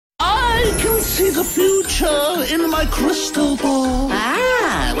see the future in my crystal ball.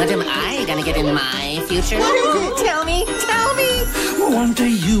 Ah, what am I gonna get in my future? Tell me, tell me. One day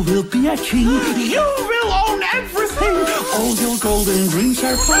you will be a king. You will own everything. All your golden dreams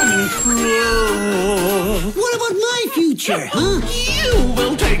are coming true. What about my future, huh? You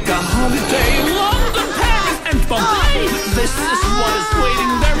will take a holiday, London, Paris, and Bombay. This is what is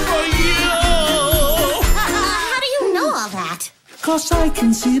waiting there for you. How do you know all that? 'Cause I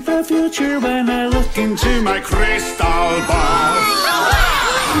can see the future when I look into my crystal ball.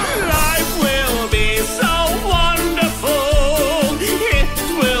 Life will be so wonderful. It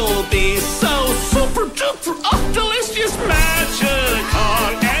will be so super duper delicious, magical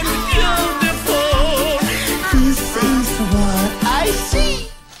and beautiful. This is what I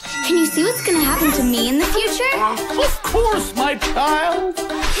see. Can you see what's gonna happen to me in the future? Of course, my child.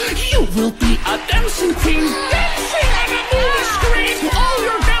 You will be a dancing queen, dancing on a movie screen. All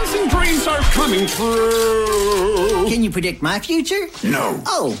your dancing dreams are coming true. Can you predict my future? No.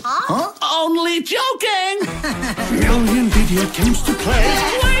 Oh. Huh? Only joking. Million video games to play.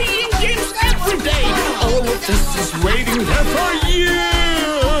 Playing games every day. All of this is waiting there for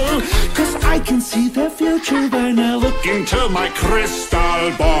you. 'Cause I can see the future when I look into my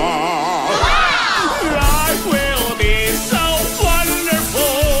crystal ball. Life will be so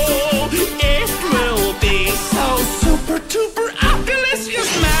wonderful. It will be so super duper delicious,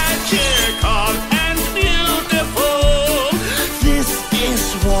 magical and beautiful. This is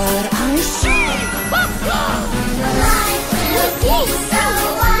what I see. Life will be so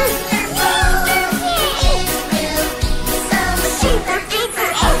wonderful. It will be so super duper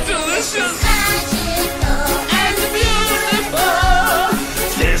Delicious magical. and beautiful.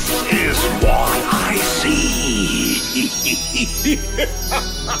 This is what I see.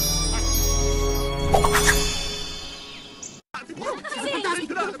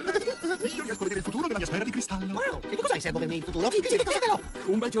 Io riesco a vedere il futuro della mia sfera di cristallo. Wow, e che cos'hai servo per me in futuro? Sì, cosa te l'ho?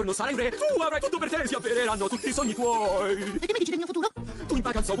 Un bel giorno sarai un re, tu avrai tutto per te, si avvereranno tutti i sogni tuoi. E che mi dici del mio futuro? Tu in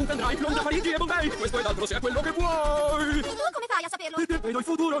vacanza ovunque andrai, Londra, Parigi e Bombay, questo ed altro sia quello che vuoi. E tu come fai a saperlo? Perché vedo il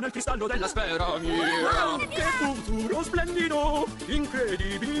futuro nel cristallo della sfera mia. Che futuro splendido,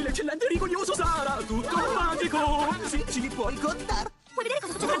 incredibile, eccellente, rigoglioso sarà, tutto magico. Sì, ci puoi contare. Vuoi vedere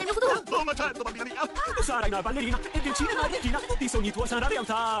cosa succederà nel mio futuro? Oh, ma certo, bambina mia. Tu sarai una ballerina e del cinema regina, tutti i sogni tuoi saranno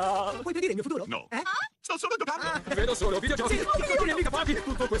realtà. Puoi vedere il mio futuro? No. Eh? Sto solo giocando. Vedo solo videogiochi. Milioni mica pochi.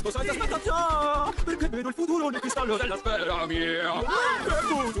 Tutto questo senza aspettativa. Perché vedo il futuro nel cristallo della sfera mia. Che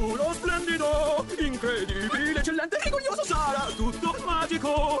futuro splendido, incredibile, eccellente, rigoglioso sarà. Tutto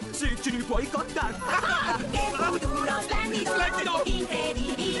magico. Sì, ci puoi contare. Che futuro splendido,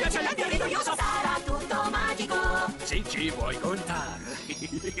 incredibile, eccellente, rigoglioso sarà tutto magico. Sì, ci puoi contare.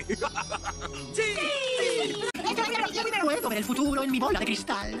 Sì. Puedo ver el futuro en mi bola de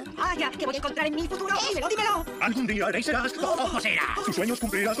cristal. Ah, ya, que voy a encontrar en mi futuro. Dímelo, dímelo. Algún día rey serás. ¿Cómo será? Tus sueños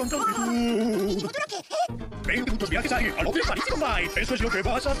cumplirás con prontitud. ¿Mi futuro qué? 20 muchos viajes hay, a lo que París y Bombay. Eso es lo que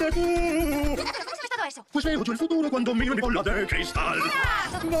vas a hacer tú. ¿Cómo sabes todo eso? Pues veo yo el futuro cuando miro mi bola de cristal.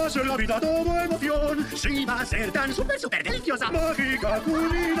 Va a ser la vida todo emoción. Sí, va a ser tan súper deliciosa. Mágica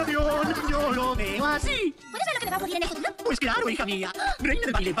culminación. Yo lo veo así. ¿Puedes ver lo que me va a ocurrir en el futuro? Pues claro, hija mía. Reina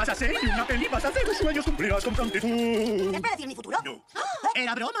de baile vas a ser y una peli vas a hacer. Tus sueños cumplirás con prontitud. ¿Es para decir mi futuro? No.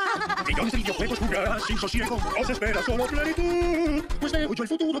 Era broma. Millones de videojuegos jugarás sin sosiego. Os espera solo plenitud. Pues veo yo el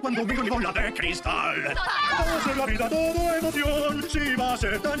futuro cuando miro mi bola de cristal. Va a ser la vida todo emoción. Sí, va a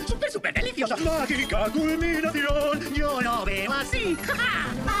ser tan súper deliciosa. Mágica culminación. Yo lo veo así.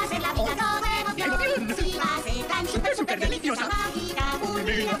 Va a ser la vida todo emoción. Sí, va a ser tan súper deliciosa, mágica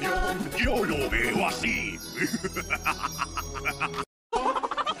culminación. Yo lo veo así.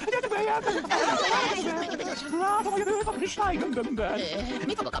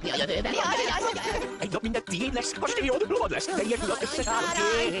 Mi fotokopia jövőben. Egy nap minden tiéd lesz, a stílod lovad lesz, teljes utat összesáll a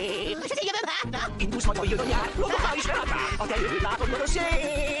kép. Indulsz majd a jövő nyár, lovakális rátár, a te jövőt látod meg a szép.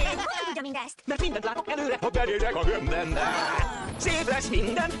 Honnan tudja mindezt? Mert mindent látok előre, ha belérek a gömbembe. Szép lesz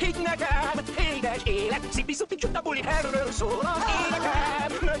minden, higgy nekem, édes élet, szipi-szupi csuta buli, erről szól az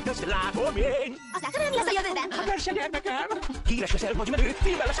énekem. Majd ezt látom én. Azt látod, mi lesz a jövőben? Hát persze, gyermekem. Híres leszel, nagy menő,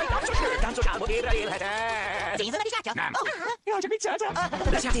 filmben leszel táncos nő, táncos álmod érre élheted. Cézőben is látja? Nem. Jaj, csak vicceltem.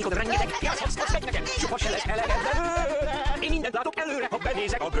 Lesz játékod rengeteg, játszhatsz meg nekem, soha se lesz eleged belőle. Én mindent látok előre, ha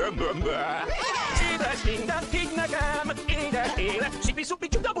benézek a gömbömbe. Szép lesz minden, higgy nekem, édes élet, szipi-szupi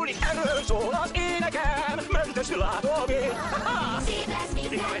csuda buli, erről szól az énekem. Mert ezt látom én. Szép lesz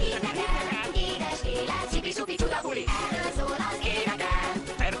minden, higgy nekem, édes élet, szipi-szupi csuda buli, erről szól az énekem.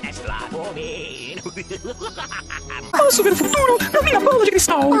 Mert ezt látom én. Posso ver o futuro na minha bola de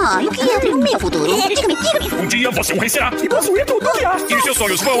cristal. Ah, eu queria ver o meu futuro. Diga-me. Um dia você vencerá e possuir tudo que há. E seus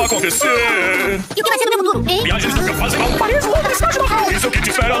sonhos vão acontecer. E o que vai ser no meu futuro? Viagens nunca fazem mal. Paris, Londres, Taj Mahal. Isso é o que te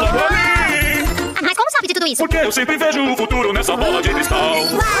espera logo ali. Mas como sabe de tudo isso? Porque eu sempre vejo o futuro nessa bola de cristal.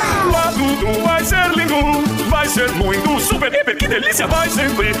 Lá tudo vai ser lindo. Vai ser muito super, hiper, que delícia. Vai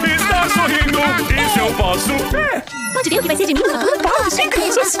sempre estar sorrindo. Isso eu posso ver. Pode ver o que vai ser de mim no futuro? Pode sim,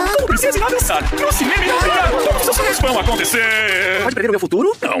 crianças. Como precisa ir dançar no cinema e brincar. Todos os seus sonhos vão acontecer. Pode prever o meu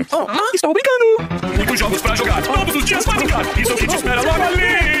futuro? Não. Estou brincando. Muitos jogos pra jogar, todos os dias pra brincar. Isso que te espera logo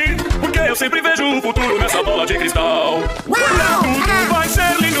ali. Porque eu sempre vejo o futuro nessa bola de cristal. Tudo vai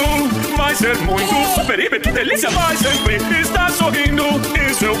ser lindo. Vai ser muito super, hiper, que delícia. Vai sempre estar sorrindo.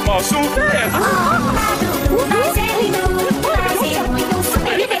 Isso eu posso ver. Vai ser lindo, vai ser muito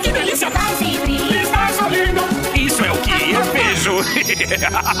super, hiper, que delícia, vai sempre Estar sorrindo. Isso é o que eu vejo.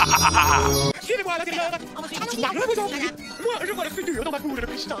 Moi, je vois le futur dans ma boule de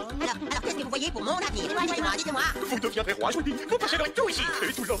cristal. Alors, qu'est-ce que vous voyez pour mon avenir? Dites-moi. Vous deviendrez roi, je vous dis. Vous passerez tout ici.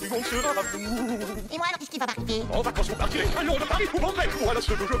 Et tout leur du monde sera à vous. Et moi, alors, qu'est-ce qui va m'arriver? En vacances, vous partirez à Lyon de Paris ou Bombay. Voilà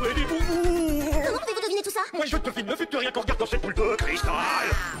ce que je prédis pour vous. Comment pouvez-vous deviner tout ça? Moi, je devine le futur rien qu'en regardant cette boule de cristal.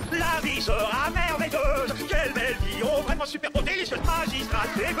 La vie sera merveilleuse. Quelle belle vie. Oh, vraiment super beau, délicieuse,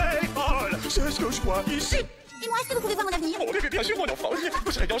 magistrate et belle et folle. C'est ce que je vois ici. Et moi, est-ce que vous pouvez voir mon avenir? Oh, mais bien sûr, mon enfant.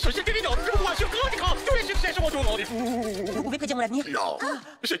 Vous serez dans ce site évident. Je vous vois sur grand écran. Tous les succès seront au rendez-vous. Vous pouvez prédire mon avenir? Non,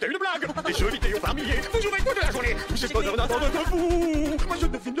 c'était une blague. Des jeux vidéo par milliers. Vous jouerez toute la journée. Tous ces bonheurs n'attendent que vous. Moi, je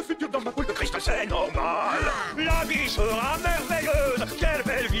devine le futur dans ma boule de cristal. C'est normal. La vie sera merveilleuse. Quelle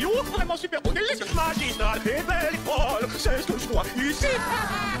belle vie. Oh, vraiment super beau, délicieuse, magistrale et belle et folle. C'est ce que je vois ici.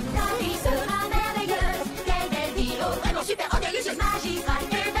 La vie sera merveilleuse, quelle belle vie, oh, vraiment super, oh, délicieuse, magistrale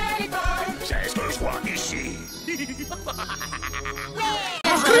et belle et folle. C'est ce que je vois ici.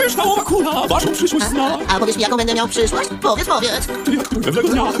 Kryształowa kula, waszą przyszłość zna. A powiesz mi, jaką będę miał przyszłość? Powiedz. Ty jak pewnego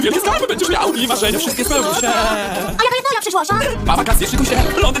dnia wielkie skarby będziesz miał i marzenia wszystkie spełnią się. A jaka jest moja przyszłość, a? Ma wakacje, szykuj się,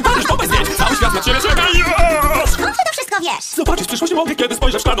 Londyn, Paryż, Bombay, zjedź. Cały świat na ciebie czeka już. Skąd ty to wszystko wiesz? Zobaczyć przyszłość mogę, kiedy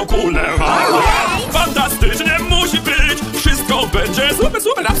spojrzysz w szklaną kulę. Fantastycznie musi być. Wszystko będzie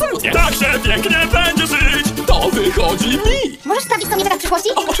super, absolutnie. Tak się pięknie będzie żyć. To wychodzi mi. Możesz sprawdzić, co mnie czeka w przyszłości?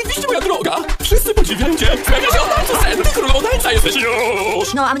 O, oczywiście, moja droga. Wszyscy podziwiają cię. Spełnia się od tańcu sen. Ty królową tańca jesteś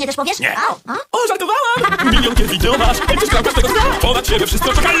już. No, a mnie też powiesz? Nie. A? O, żartowałam. Milion gier wideo masz. Będziesz grał każdego dnia. Ponad ciebie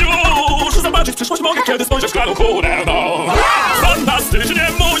wszystko czeka już. Zobaczyć przyszłość mogę, kiedy spojrzysz w szklaną kulę. No. Fantastycznie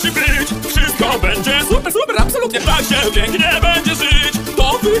musi być. Wszystko będzie super, absolutnie. Tak się pięknie będzie żyć.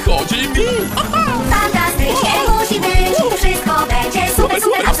 To wychodzi mi. Fantastycznie musi być, wszystko będzie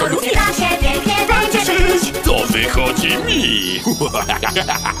super, absolutnie, tak się pięknie będzie żyć. To wychodzi mi.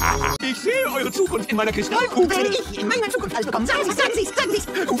 Ich sehe eure Zukunft in meiner Kristallkugel. In meiner Zukunft also bekommen. Sagen Sie.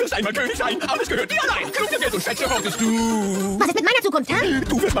 Du wirst einmal König sein, aber es gehört dir allein. Kluge Geld und Schätze wolltest du. Was ist mit meiner Zukunft, hä?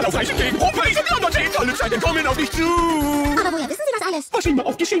 Du wirst mal auf Reisen gehen. Paris und London sehen. Tolle Zeiten kommen auf dich zu. Aber woher wissen Sie das alles? Was immer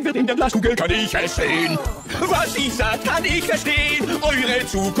auch geschehen wird in der Glaskugel, kann ich es sehen. Was sie sagt, kann ich verstehen. Eure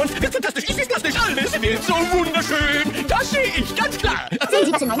Zukunft wird fantastisch, ist plastisch, alles wird so wunderschön. Das sehe ich ganz klar. Sehen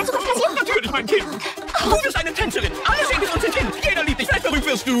Sie, was in meiner Zukunft passiert? Natürlich, mein Kind. Du wirst eine Tänzerin. Alle sehen bis uns hin. Jeder liebt dich, vielleicht verrückt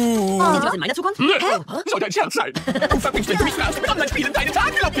wirst du. Sehen Sie, was in meiner Zukunft? Soll dein Scherz sein. Du verbringst, wenn du mich fragst, mit Online-Spielen deinen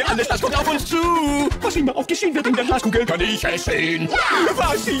Tag. Glaub mir alles, das kommt auf uns zu. Was immer auch geschehen wird in der Glaskugel, kann ich es sehen.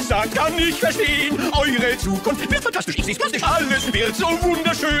 Was sie sagt, kann ich verstehen. Eure Zukunft wird fantastisch, ich seh's plastisch. Alles wird so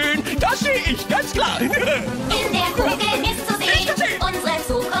wunderschön. Das sehe ich ganz klar. In der Kugel ist zu sehen, unsere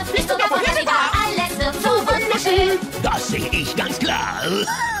Zukunft ist sogar vorhersehbar. Alles wird so wunderschön. Das sehe ich ganz klar.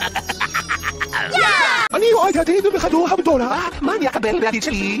 אני רואה את העתיד בכדור הבדולה. מה אני אקבל מהעתיד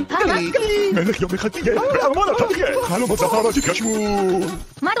שלי? גלי. מלך יום אחד תהיה, בארמון אתה תחיה. חלומות זכר תתגשמו.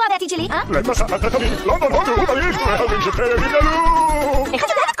 מה את רואה בעתיד שלי, אה? למסע התמיד, לונדון, הודו, פריז, מהלכים שטרם יגלו. איך את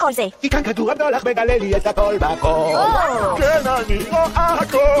יודעת את כל זה? כי כאן כדור הבדולח מגלה לי את הכל בכל. כן, אני רואה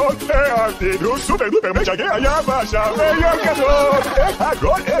הכל. העתיד הוא סופר דופר משגע יבשה ויום גדול. את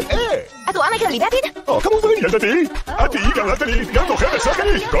הכל, את רואה מה יקרה לי בעתיד? כמובן, ילדתי. עתיד גם רצנית, גם תוחמת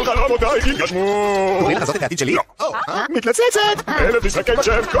שחקנית. כל חלומותיי יתגשמו. תוכלי לעשות את העתיד שלי? מתלצצת. אלף משחקי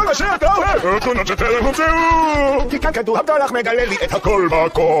מחשב, כל מה שאתה אוהב. תכונות שטרם הומצאו. כי כאן כדור הבדולח מגלה לי את הכל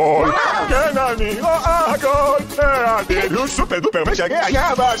בכל. כן, אני רואה הכל. העתיד הוא סופר דופר משגע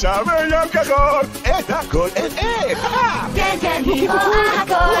יבשה ויום כחול. את הכל כן, כן, היא רואה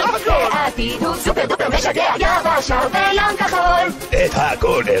הכל. העתיד הוא סופר דופר משגע, יבשה ויום כחול. את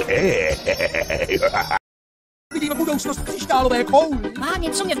הכל Widzimy budoucnost křišťálové kouly. Má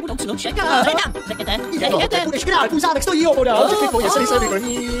něco mě v budoucnu čeká. Řekněte. Budeš král, tvůj zámek stojí opodál. Všechny tvoje sny se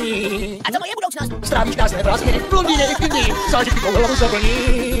vyplní. A co moje budoucnost? Strávíš krásné prázdniny, blondýny i knihy. Zážitky tou hlavu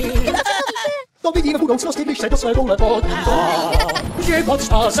zaplní. To widzimy północno-wschodniej do swego lepotnika. Gdzie pod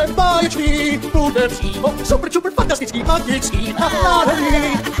czasem bajeczki, budę psimo, super, super, fantastyczki, magiczki.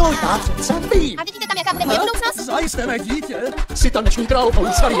 To ja przecem film. A widzicie tam jaka bude moja budoucnost? Zajisté mé dítě si tanečný královou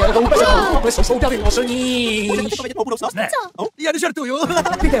s kariérou bez jsou soudavy nošení. Můžete si povědět o budoucnost? Ne. No, jen žartuju.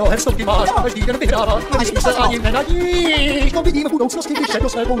 Video herstovky máš a každý den vyhrává. Nemyslíš se ani nenadíš. To vidím v budoucnosti, když se do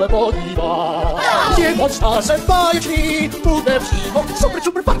svého nepodívá. Je pod časem báječný, bude přímo super,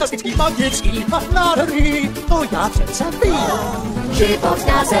 super, fantastický, magický a nádherný. To já přece vím. Život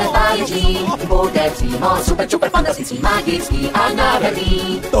zdá se báječný, bude přímo super, super, fantastický, magický a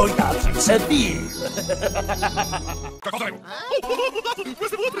nádherný. To já přece vím.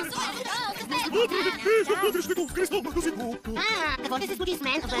 Wat is het goed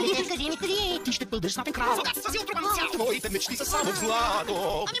man? Of wel is het gezien, gezien? Ти ще бъдеш златен крал. С ютрованця. Твоите мечти са само в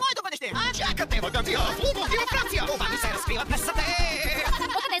злато. Ами моето бъдеще. Чакате вакансия. Футбол и вакансия. Това ми се разкриват месата.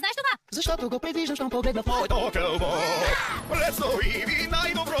 Откъде знаеш това? Защото го предвиждам, щом погледна твоето кълбо. Лесно и ви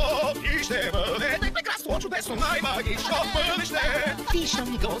най-добро. И ще бъде най-прекрасно, чудесно, най-магично бъдеще.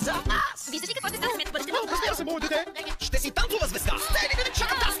 Виждам го за нас. Виждаш ли какво ще стане с мен в бъдещето? Разбира се, мое дете. Ще си танцова звезда. Целите не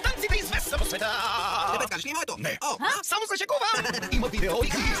чакат аз танци да известна по света. Не бе, кажеш ли моето? Не. О, само се шегувам. Има видео и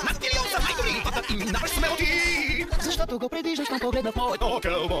клип. Над милион са най-добри. Пътат и минаваш смелки. Защото го предвиждаш, щом погледна твоето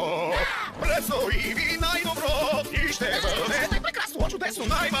кълбо. Лесно и ви най-добро. И ще бъде най-прекрасно, чудесно,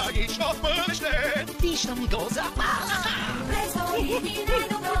 най-магично бъдеще. Виждам го за вас. Лесно и ви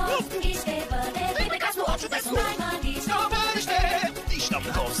най-добро, и ще бъде най-прекрасно, чудесно, най-магично бъдеще. Виждам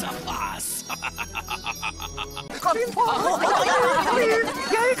го за вас.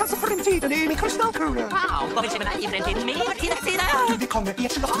 Jeg kan så fremtiden i min krystallkule. Wow, hvor vil jeg i fremtiden med? Se der! Vi kommer i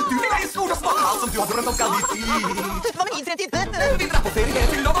et slott. Du vil være stor og smal som du har drømt om skal bli tid. Hvad med din fremtid? Vi drar på ferie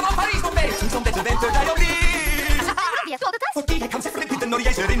til London og Paris og Belgien som dette venter deg å bli. Vi har flottet oss. Fordi jeg kan se fremtiden når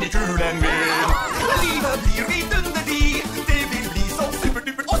jeg ser inn i kulen min. Livet blir vidunderlig. Det vil bli så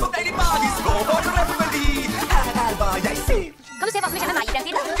superdupert og så deilig magisk og fortreffelig. Her er hva jeg ser. Kan du se hva som vil skje med meg i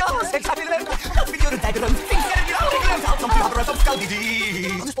fremtiden? Ja, selvsagt vil det. Alt vil gjøre deg drømt. Finskere vil aldri glemt alt som du har drømt om skal bli dit.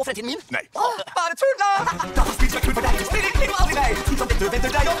 Kan du spå fremtiden min? Nei. Bare tulla! Da har spilt spekul for deg. Spiller ikke aldri deg. Som dette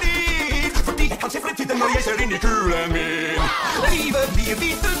venter deg å bli. Fordi jeg kan se fremtiden når jeg ser inn i kulen min. Livet blir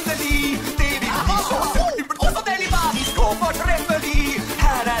vidunderlig. Det vil bli så superdupert og så deilig magisk og fortreffelig.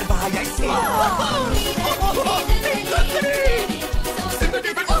 Her er hva jeg ser.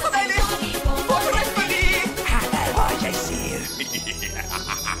 Superdupert og så deilig. Fortreffelig. Her er hva jeg ser.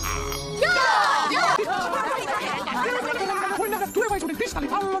 Tulevaisuuden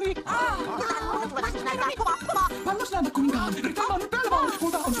kristallipalloni! Pallos nähdä kuninkaan! Rikkaan nyt pelvaus!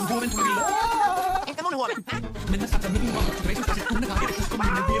 Kulta on sun huomen tulilla! Enkä mun huomen. Mennä saattaa mihin valtuuksut reisusta sit tunnetaan edes kun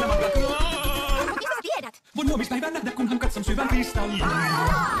minne vielä matkaa! Mistä sä tiedät? Voin huomispäivän nähdä kunhan katson syvän kristallin.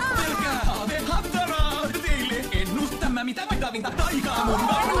 Pelkää haaveen hattaraa! Teille ennust tämä mitä vaihtavinta taikaa mun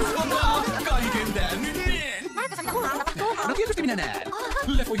vain uskokaa! Kaiken tän nyt niin! Näetkö sä mitä hullaa tapahtuu? No tietysti minä näen!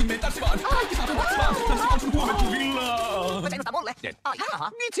 Leffoihin mene tanssimaan! Kaikki saatu tanssimaan! Tanssi on sun huomen tulilla! Voit sä ennustaa mulle? Ai,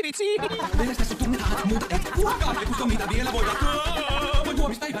 aha. Vitsi! Venästä sun tunnetaan, mutta et kukaan ei usko mitä vielä voi jatkaa. Voin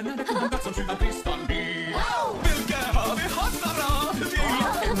huomispäivän nähdä, kunhan katson syvän kristalliin. Pelkää haave hattaraa,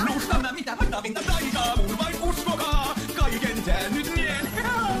 teillä ennusta mä mitä vaihtavinta taikaa. Mun vain uskokaa, kaiken tän nyt nien.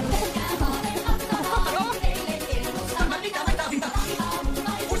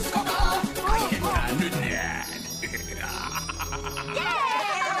 Uskokaa, kaiken tän nyt nien.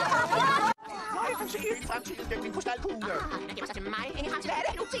 Gennem min krystalkugle. Den gemmer sig til mig ind i fremtiden. Hvad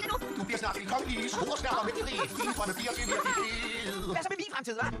er det nu? Sig det nu! Du bliver snart en kongelig store snapper med det. Filmerne bliver til virkelighed. Hvad så med min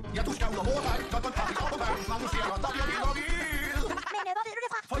fremtid, hva'? Ja, du skal ud og mor dig. Godt, godt, godt, godt, godt, mange stjerner, der bliver vild og vild. Men hvor ved du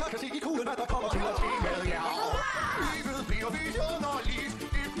det fra? For jeg kan se i kuglen, hvad der kommer til at ske med jer. Livet bliver vidunderligt.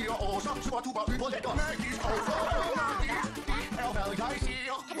 Det bliver også super duper ypperligt og magisk og forunderligt. Det er hvad jeg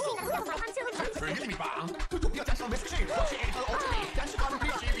siger. Kan du se, hvad du kommer fra i fremtiden? Selvfølgelig, mit barn. Du bliver danser med succes for teatret og tv. Dansekongen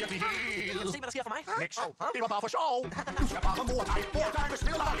bliver til virkelighed. Kan du se, hvad der sker for mig? Niks. Det var bare for sjov. Du skal bare mor dig med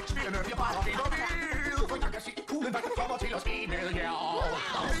spiller. Spillene bliver bare vild og vild. For jeg kan se i kuglen, hvad der kommer til at ske med jer.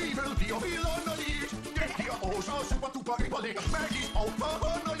 Livet bliver vidunderligt. Det bliver også super duper ypperligt. Magisk og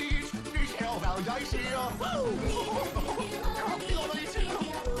forunderligt. Det er hvad jeg siger.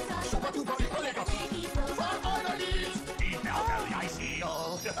 Super duper ypperligt. Forunderligt. Det er hvad jeg siger.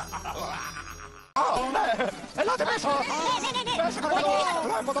 Lad det være så!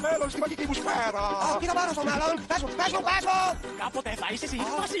 Watermelon, ma chi ti spera? Pino watermelon, peso! Capo te fai sì,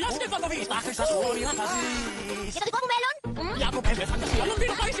 ma si lascia quando vi sta questa suoni la così. Kan du gå på melon? Jacob è fantasia, non vi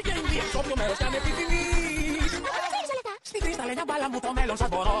lo fai si chiede via, proprio me lo stiamo feliz. Sti cristalli ballan muto melon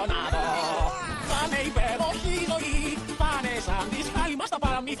saboronado. Pane i bello, chilo i, pane σαν τη σκάλι μας τα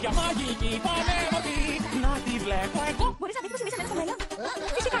παραμύθια. Μαγική, πανέμορφη, να τη βλέπω εγώ. Μπορείς να δεις πως εμείς αμένως στο μέλλον.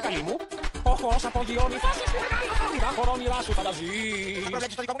 Φυσικά, καλή μου. Ο χώρος απογειώνει φάσεις που μεγάλα τα χωρόνιλά σου φανταζεί. Θα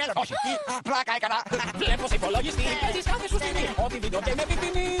προβλέψεις το δικό μου μέλλον. Όχι. Πλάκα έκανα. Βλέπω σε υπολογιστή, παίζεις κάθε σου στιγμή. Ό,τι βίντεο και με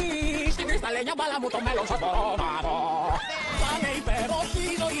επιθυμείς. Στην κρυσταλλένια μπάλα μου το μέλλον σας μπορώ να δω. Πάνε υπέροχη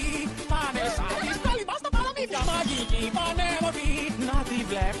ζωή, πάνε σαν τη σκάλι μας τα παραμύθια. Μαγική, πανέμορφη, να τη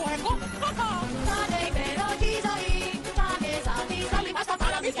βλέπω εγώ. Πάνε υπέροχη